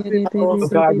 Oh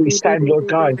God, we stand, Lord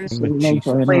God.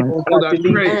 Oh God, I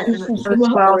believe. pray. Those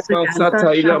wells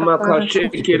Sata Ilamaka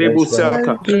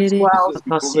Shekerebusaka. those wells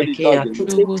Already dug in.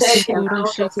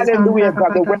 Hallelujah,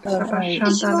 God. The way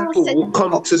Will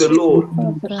come to the Lord.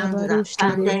 and that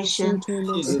foundation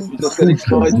Jesus, we just get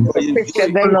excited by you.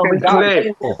 Christian nation, God.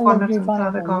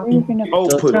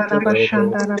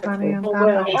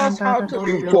 Declare open.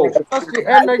 Bring forth.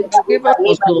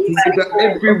 That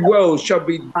every well shall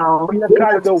be The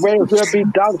God of the ways will be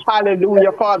done.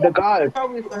 Hallelujah, Father God.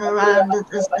 around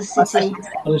the city.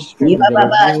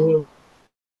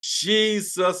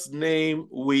 Jesus' name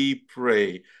we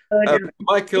pray.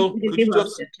 Michael, could you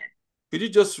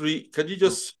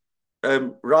just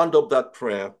round up that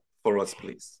prayer for us,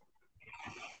 please?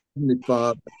 Heavenly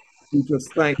Father, we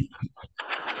just thank you.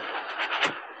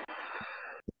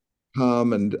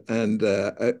 Come and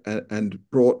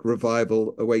brought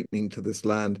revival, awakening to this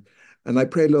land. And I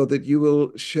pray, Lord, that you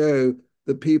will show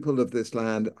the people of this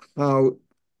land how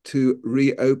to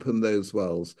reopen those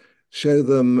wells. Show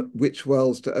them which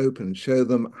wells to open. Show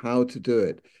them how to do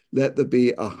it. Let there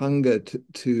be a hunger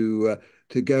to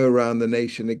go around the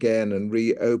nation again and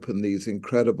reopen these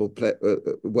incredible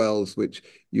wells which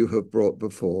you have brought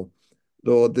before.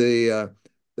 Lord, the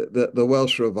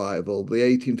Welsh revival, the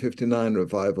 1859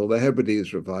 revival, the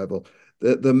Hebrides revival,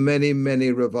 the many,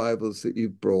 many revivals that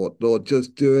you've brought. Lord,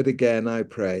 just do it again, I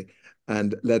pray,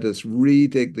 and let us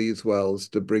redig these wells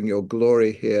to bring your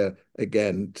glory here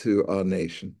again to our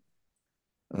nation.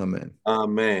 Amen.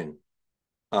 Amen.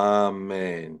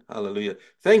 Amen. Hallelujah.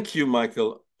 Thank you,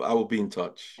 Michael. I will be in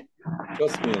touch.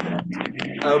 Trust me on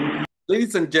that.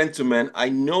 Ladies and gentlemen, I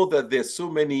know that there's so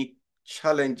many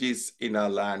challenges in our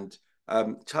land,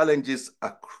 challenges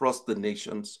across the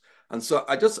nations. And so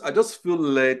I just feel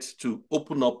led to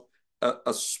open up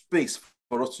a space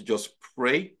for us to just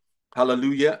pray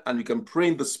Hallelujah. And you can pray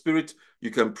in the spirit.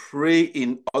 You can pray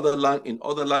in other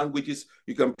languages.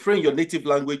 You can pray in your native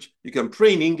language. You can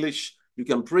pray in English. You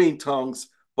can pray in tongues.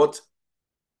 But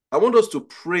I want us to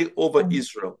pray over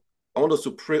Israel. I want us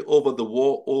to pray over the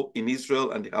war in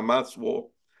Israel and the Hamas war.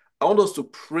 I want us to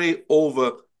pray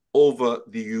over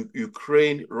the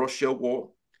Ukraine-Russia war.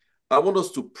 I want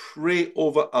us to pray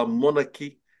over our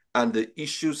monarchy and the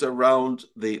issues around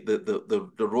the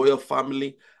royal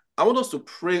family. I want us to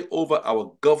pray over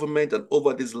our government and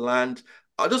over this land.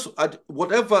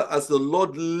 Whatever as the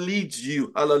Lord leads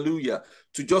you, hallelujah,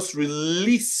 to just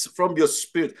release from your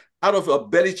spirit. Out of our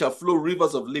belly shall flow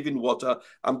rivers of living water.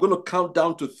 I'm going to count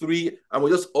down to 3, and we're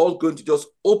just all going to just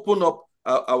open up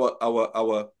our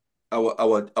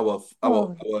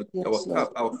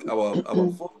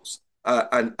phones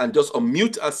and just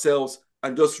unmute ourselves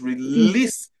and just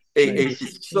release a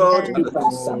third and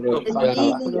a sound of prayer.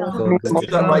 Do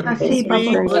that right now.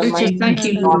 Richard,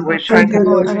 thank you, Lord, Lord. we thank you,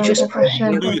 Lord, we just praise you.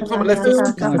 Hallelujah. Come on, let's just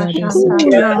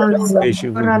Praise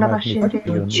you, we magnify your name.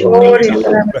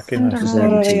 Recognize the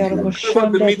name. about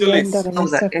the Middle East. Know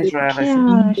that Israel is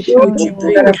King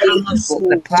Charles. Your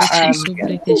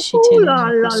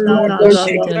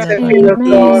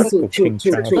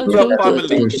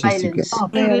family. Islands.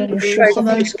 For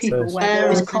those people where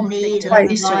there is conflict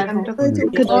and Israel.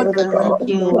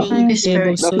 Holy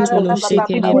Spirit, change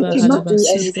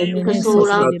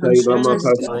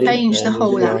the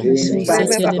whole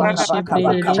atmosphere.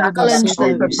 Challenge those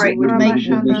who would make Holy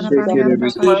Spirit, lands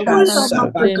right now. That there would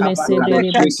be revival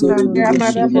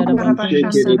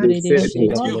of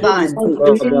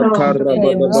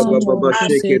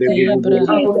Israel.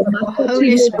 Especially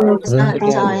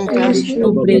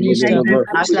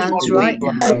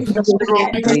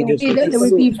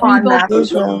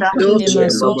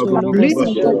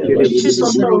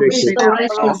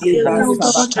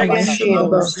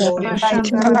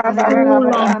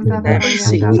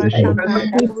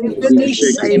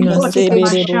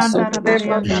the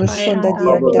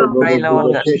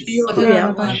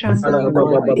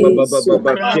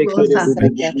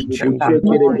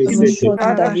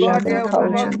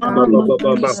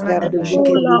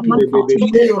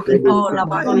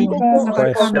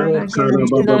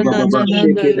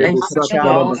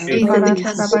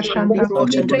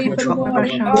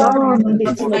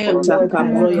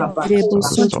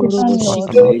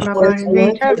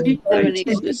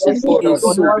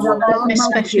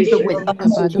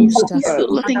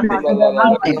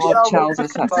women. Lord tells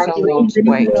us that some won't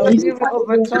wait. Nation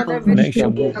will free one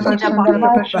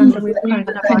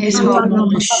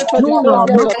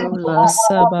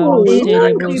of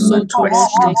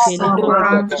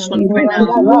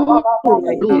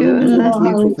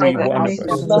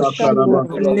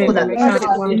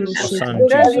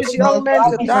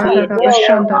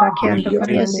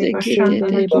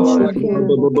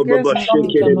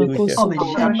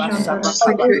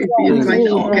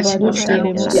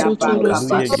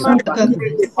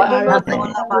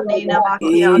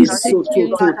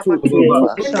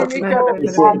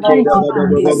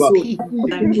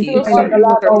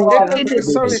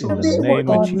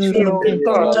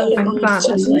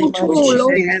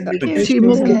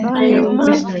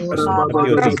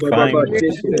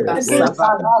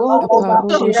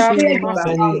Your son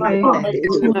Jesus.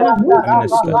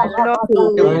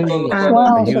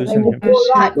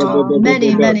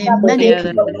 Many that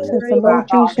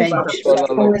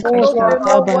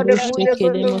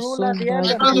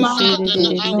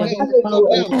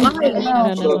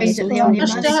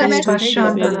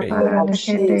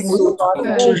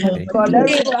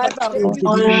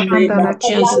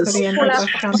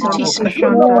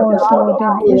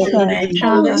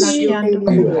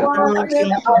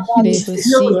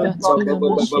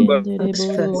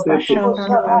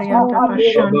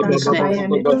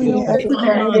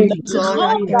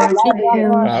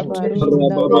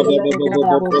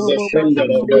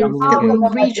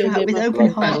will reach out with open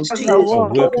hearts to you.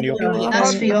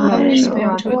 That's for your Holy Spirit to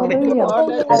equip.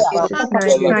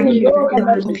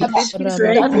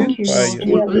 Thank you.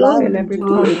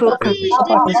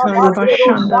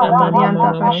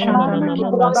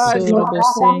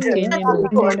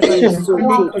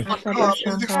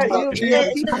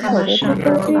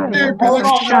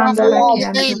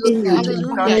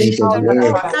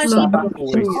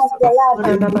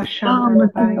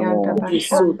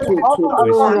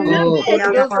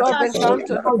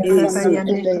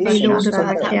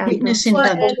 Witness in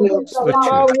London.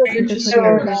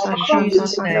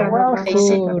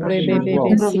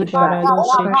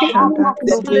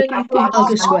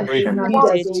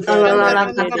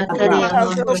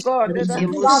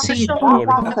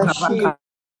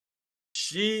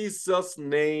 Jesus'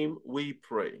 name we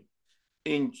pray.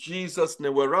 In Jesus'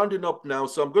 name, we're rounding up now.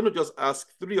 So I'm going to just ask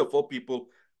 3 or 4 people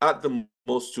at the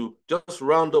most to just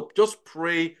round up, just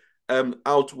pray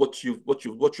out what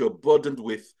you're burdened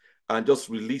with, and just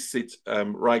release it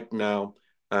right now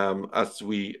as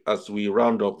we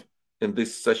round up in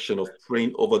this session of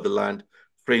praying over the land,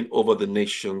 praying over the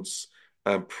nations,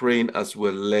 praying as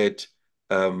we're led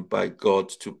by God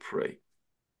to pray.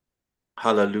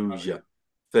 Hallelujah.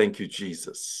 Thank you,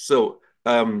 Jesus. So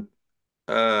Valerie,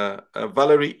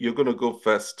 you're going to go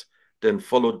first, then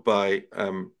followed by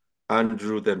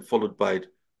Andrew, then followed by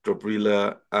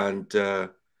Dobrila, and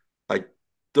I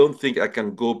don't think I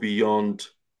can go beyond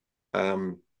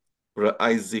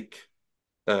Isaac,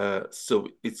 so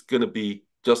it's going to be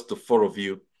just the 4 of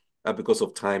you because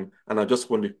of time. And I just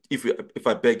want to, if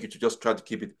I beg you to just try to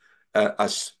keep it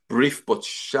as brief but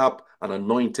sharp and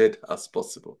anointed as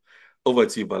possible. Over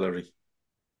to you, Valerie.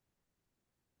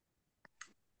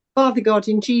 Father God,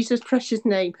 in Jesus' precious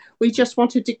name, we just want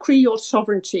to decree your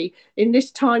sovereignty in this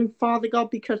time, Father God,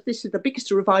 because this is the biggest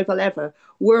revival ever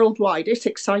worldwide. It's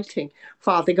exciting,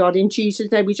 Father God, in Jesus'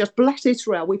 name. We just bless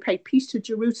Israel. We pray peace to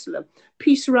Jerusalem,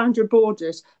 peace around your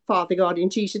borders, Father God, in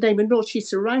Jesus' name. And Lord, she's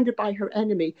surrounded by her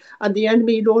enemy. And the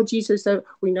enemy, Lord Jesus,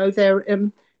 we know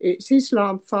it's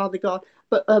Islam, Father God.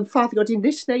 But Father God, in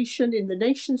this nation, in the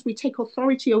nations, we take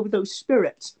authority over those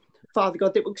spirits, Father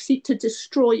God, that will seek to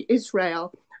destroy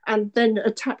Israel and then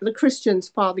attack the Christians,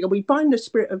 Father God. We bind the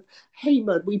spirit of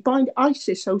Haman. We bind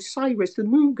Isis, Osiris, the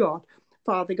moon god,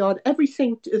 Father God,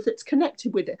 everything that's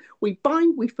connected with it. We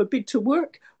bind, we forbid to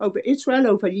work over Israel,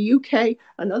 over the UK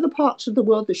and other parts of the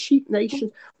world, the sheep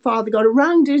nations, Father God,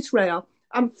 around Israel.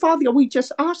 And Father God, we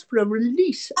just ask for a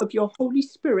release of your Holy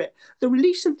Spirit, the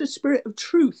release of the Spirit of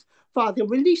truth, Father,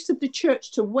 release of the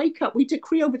church to wake up. We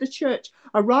decree over the church,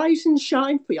 arise and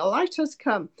shine, for your light has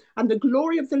come, and the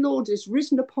glory of the Lord is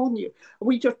risen upon you.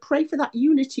 We just pray for that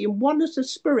unity and oneness of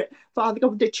spirit, Father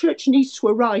God. The church needs to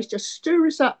arise. Just stir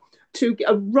us up to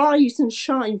arise and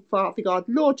shine, Father God.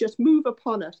 Lord, just move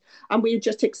upon us. And we are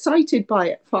just excited by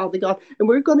it, Father God. And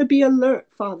we're going to be alert,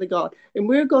 Father God. And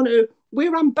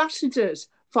we're ambassadors,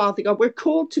 Father God. We're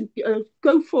called to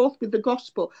go forth with the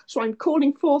gospel. So I'm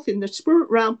calling forth in the spirit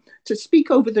realm to speak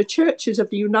over the churches of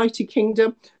the United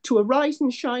Kingdom, to arise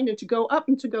and shine and to go up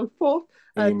and to go forth,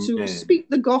 to speak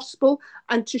the gospel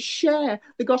and to share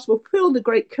the gospel, fill the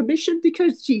Great Commission,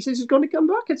 because Jesus is going to come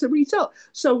back as a result.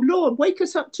 So Lord, wake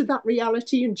us up to that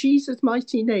reality in Jesus'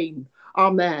 mighty name.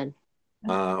 Amen.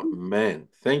 Amen.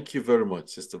 Thank you very much,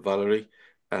 Sister Valerie.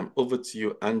 Over to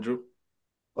you, Andrew.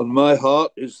 On my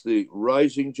heart is the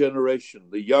rising generation,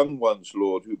 the young ones,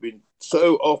 Lord, who've been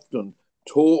so often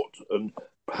taught and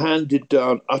handed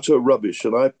down utter rubbish.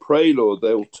 And I pray, Lord,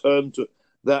 they'll turn to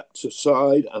that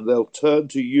aside and they'll turn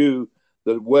to you,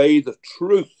 the way, the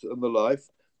truth, and the life.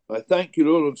 I thank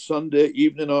you, Lord, on Sunday,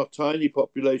 even in our tiny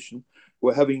population,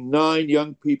 we're having 9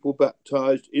 young people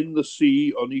baptized in the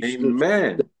sea on Easter.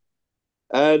 Amen.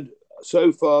 And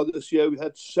so far this year, we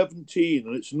had 17,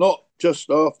 and it's not just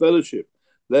our fellowship.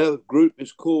 Their group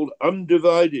is called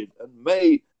Undivided, and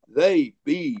may they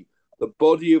be the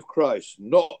body of Christ,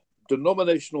 not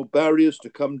denominational barriers to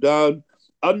come down.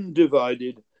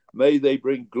 Undivided, may they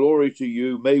bring glory to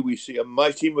you. May we see a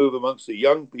mighty move amongst the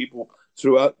young people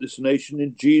throughout this nation.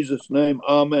 In Jesus' name,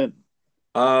 amen.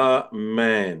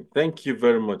 Amen. Thank you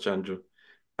very much, Andrew.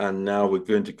 And now we're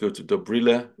going to go to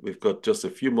Dobrila. We've got just a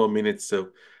few more minutes, so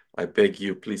I beg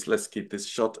you, please, let's keep this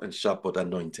short and sharp but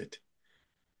anointed.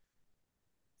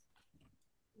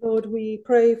 Lord, we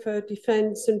pray for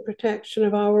defense and protection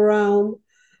of our realm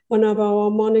and of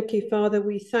our monarchy, Father.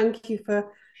 We thank you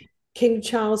for King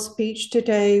Charles' speech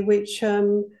today, which,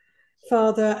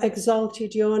 Father,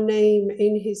 exalted your name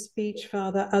in his speech,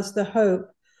 Father, as the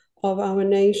hope of our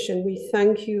nation. We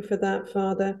thank you for that,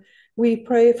 Father. We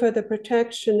pray for the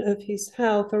protection of his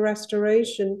health, a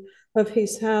restoration of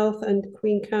his health, and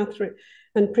Queen Catherine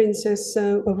and Princess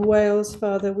of Wales,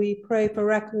 Father. We pray for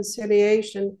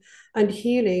reconciliation and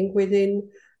healing within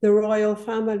the royal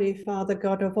family, Father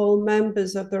God, of all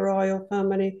members of the royal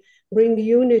family. Bring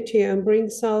unity and bring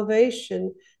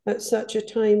salvation at such a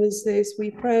time as this.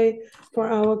 We pray for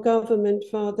our government,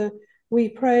 Father. We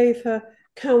pray for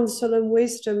counsel and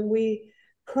wisdom. We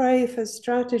pray for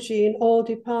strategy in all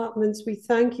departments. We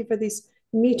thank you for this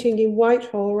meeting in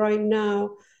Whitehall right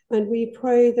now. And we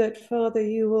pray that, Father,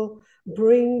 you will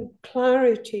bring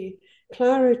clarity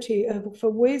for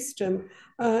wisdom.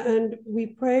 And we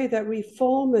pray that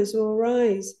reformers will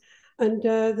rise and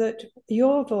that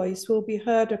your voice will be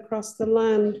heard across the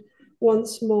land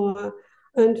once more.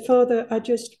 And Father, I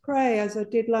just pray, as I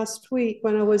did last week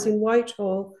when I was in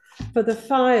Whitehall, for the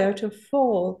fire to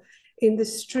fall in the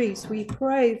streets. We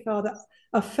pray, Father.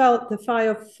 I felt the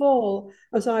fire fall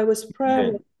as I was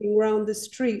prayer walking around the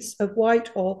streets of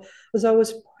Whitehall, as I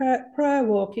was prayer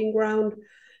walking around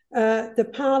the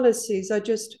palaces. I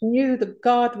just knew that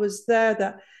God was there,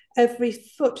 that every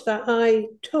foot that I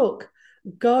took,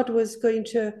 God was going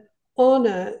to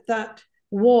honor that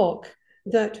walk,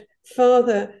 that,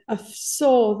 Father, I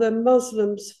saw the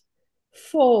Muslims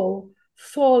fall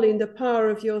in the power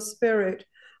of your Spirit.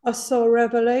 I saw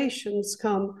revelations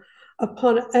come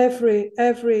upon every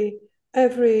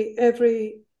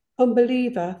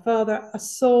unbeliever, Father. I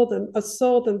saw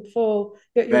them fall.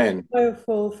 Let your fire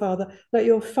fall, Father. Let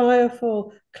your fire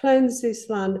fall. Cleanse this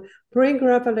land. Bring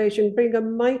revelation. Bring a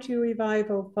mighty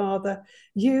revival, Father.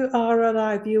 You are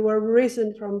alive. You were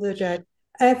risen from the dead.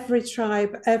 Every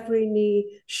tribe, every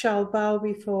knee shall bow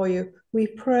before you. We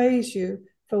praise you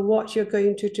for what you're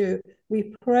going to do.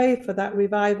 We pray for that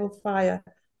revival fire.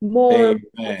 More.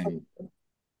 Amen.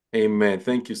 Amen.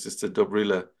 Thank you, Sister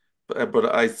Dobrila.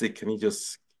 Brother Isaac,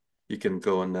 you can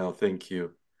go on now. Thank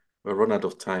you. We're run out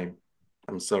of time.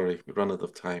 I'm sorry, we run out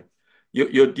of time.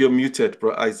 You're muted,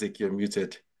 Brother Isaac. You're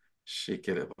muted.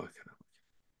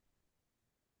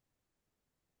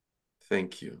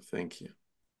 Thank you. Thank you.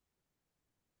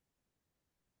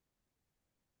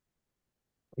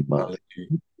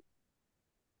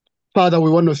 Father, we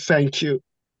want to thank you.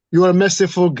 You are a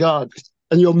merciful God,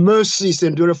 and your mercies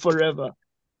endure forever.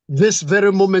 This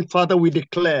very moment, Father, we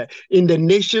declare in the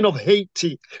nation of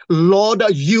Haiti, Lord,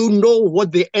 you know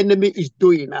what the enemy is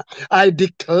doing. I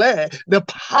declare the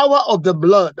power of the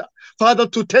blood, Father,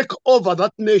 to take over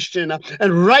that nation.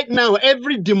 And right now,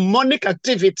 every demonic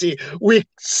activity, we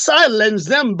silence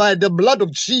them by the blood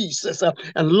of Jesus.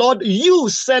 And Lord, you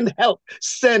send help.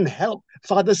 Send help.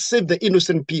 Father, save the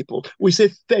innocent people. We say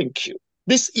thank you.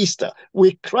 This Easter,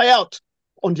 we cry out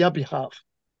on their behalf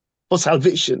for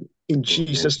salvation. In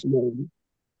Jesus' name,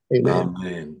 amen.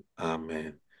 Amen.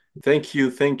 Amen. Thank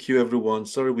you, everyone.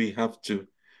 Sorry, we have to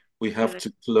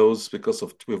close because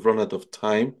we've run out of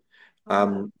time.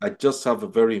 I just have a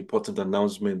very important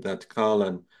announcement that Carl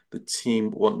and the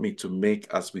team want me to make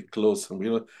as we close. And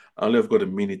I only have got a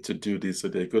minute to do this, so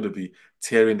they're going to be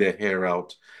tearing their hair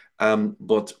out.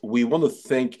 But we want to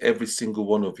thank every single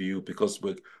one of you because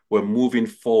we're moving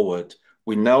forward.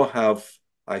 We now have,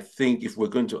 I think, if we're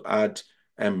going to add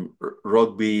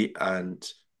Rugby and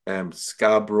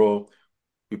Scarborough,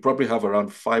 we probably have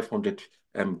around 500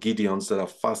 Gideons that are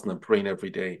fasting and praying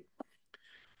every day.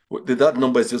 That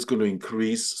number is just going to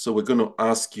increase. So we're going to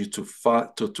ask you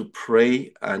to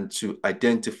pray and to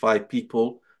identify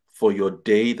people for your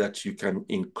day that you can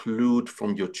include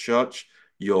from your church,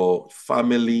 your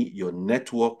family, your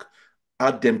network.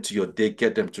 Add them to your day,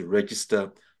 get them to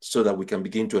register so that we can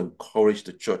begin to encourage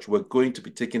the church. We're going to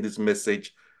be taking this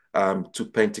message to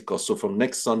Pentecost. So from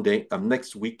next Sunday,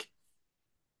 next week,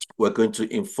 we're going to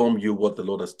inform you what the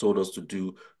Lord has told us to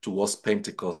do towards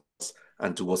Pentecost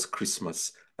and towards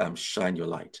Christmas. Shine your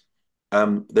light.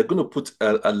 They're going to put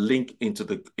a link into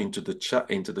the chat,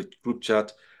 into the group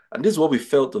chat, and this is what we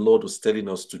felt the Lord was telling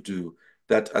us to do.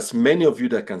 That as many of you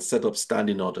that can set up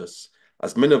standing orders,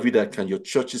 as many of you that your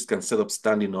churches can set up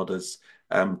standing orders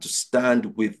to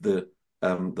stand with the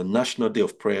National Day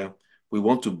of Prayer. We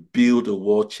want to build a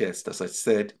war chest. As I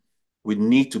said, we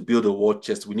need to build a war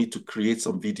chest. We need to create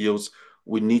some videos.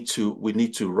 We need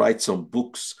to write some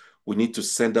books. We need to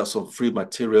send out some free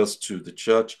materials to the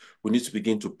church. We need to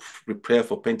begin to prepare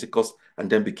for Pentecost and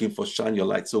then begin for Shine Your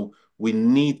Light. So we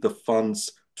need the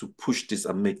funds to push this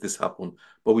and make this happen.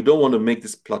 But we don't want to make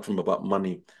this platform about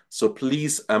money. So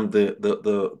please,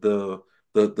 the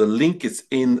link is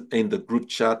in the group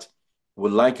chat.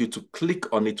 We'd like you to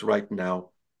click on it right now.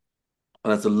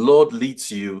 And as the Lord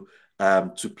leads you,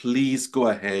 to please go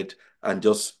ahead and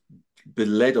just be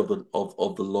led of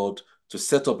the Lord to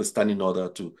set up a standing order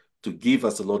to give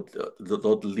as the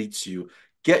Lord leads you.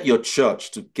 Get your church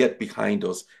to get behind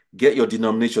us. Get your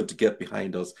denomination to get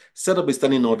behind us. Set up a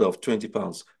standing order of £20,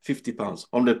 £50,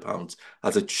 £100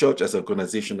 as a church, as an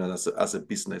organization, and as a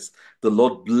business. The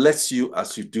Lord bless you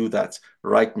as you do that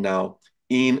right now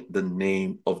in the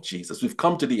name of Jesus. We've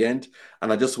come to the end,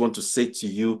 and I just want to say to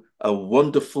you a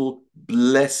wonderful,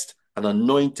 blessed, and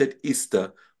anointed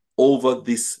Easter over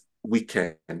this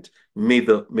weekend. May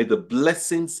the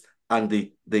blessings and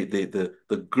the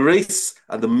grace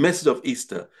and the message of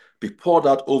Easter be poured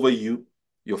out over you,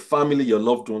 your family, your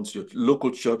loved ones, your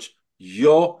local church,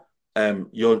 your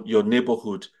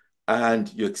neighborhood,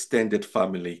 and your extended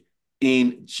family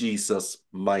in Jesus'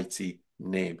 mighty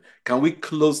name. Can we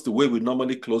close the way we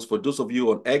normally close? For those of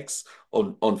you on X,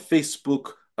 on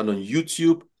Facebook, and on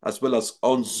YouTube, as well as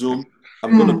on Zoom.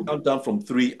 I'm going to count down from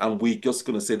 3, and we're just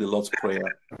going to say the Lord's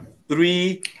Prayer.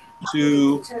 3,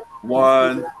 2,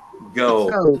 1, go.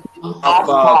 Our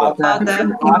Father,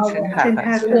 who art in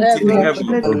heaven,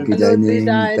 hallowed be thy name,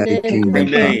 thy kingdom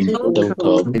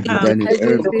come. May thy name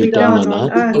earth be done on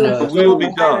earth. Your will be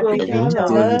done.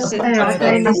 Our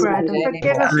daily bread, and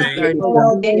forgive us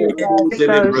Daily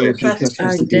bread.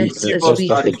 our debts as we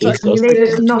forgive us. and lead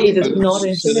us not Lead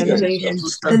into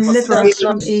temptation, deliver us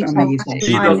from evil.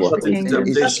 Lead Thine us is the not into kingdom,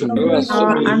 temptation.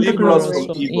 power, and the Deliver us glory,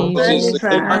 from evil.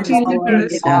 forever and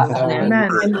ever. Amen.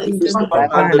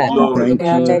 And the glory.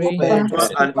 Thank you. Forever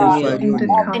and ever. In the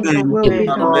kingdom will be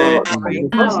done.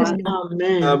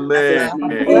 Amen.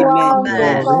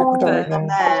 Amen.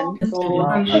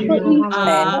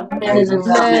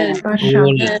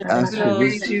 Ask for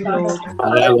wisdom,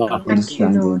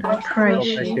 understanding.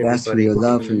 Ask for your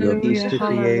love and your peace.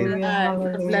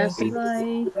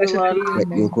 Let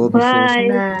you go before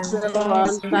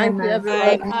us. Thank you,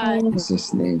 everyone. In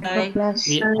Jesus' name.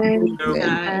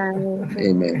 Amen.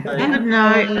 Amen. Good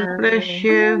night. Bless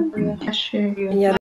you. Bless you.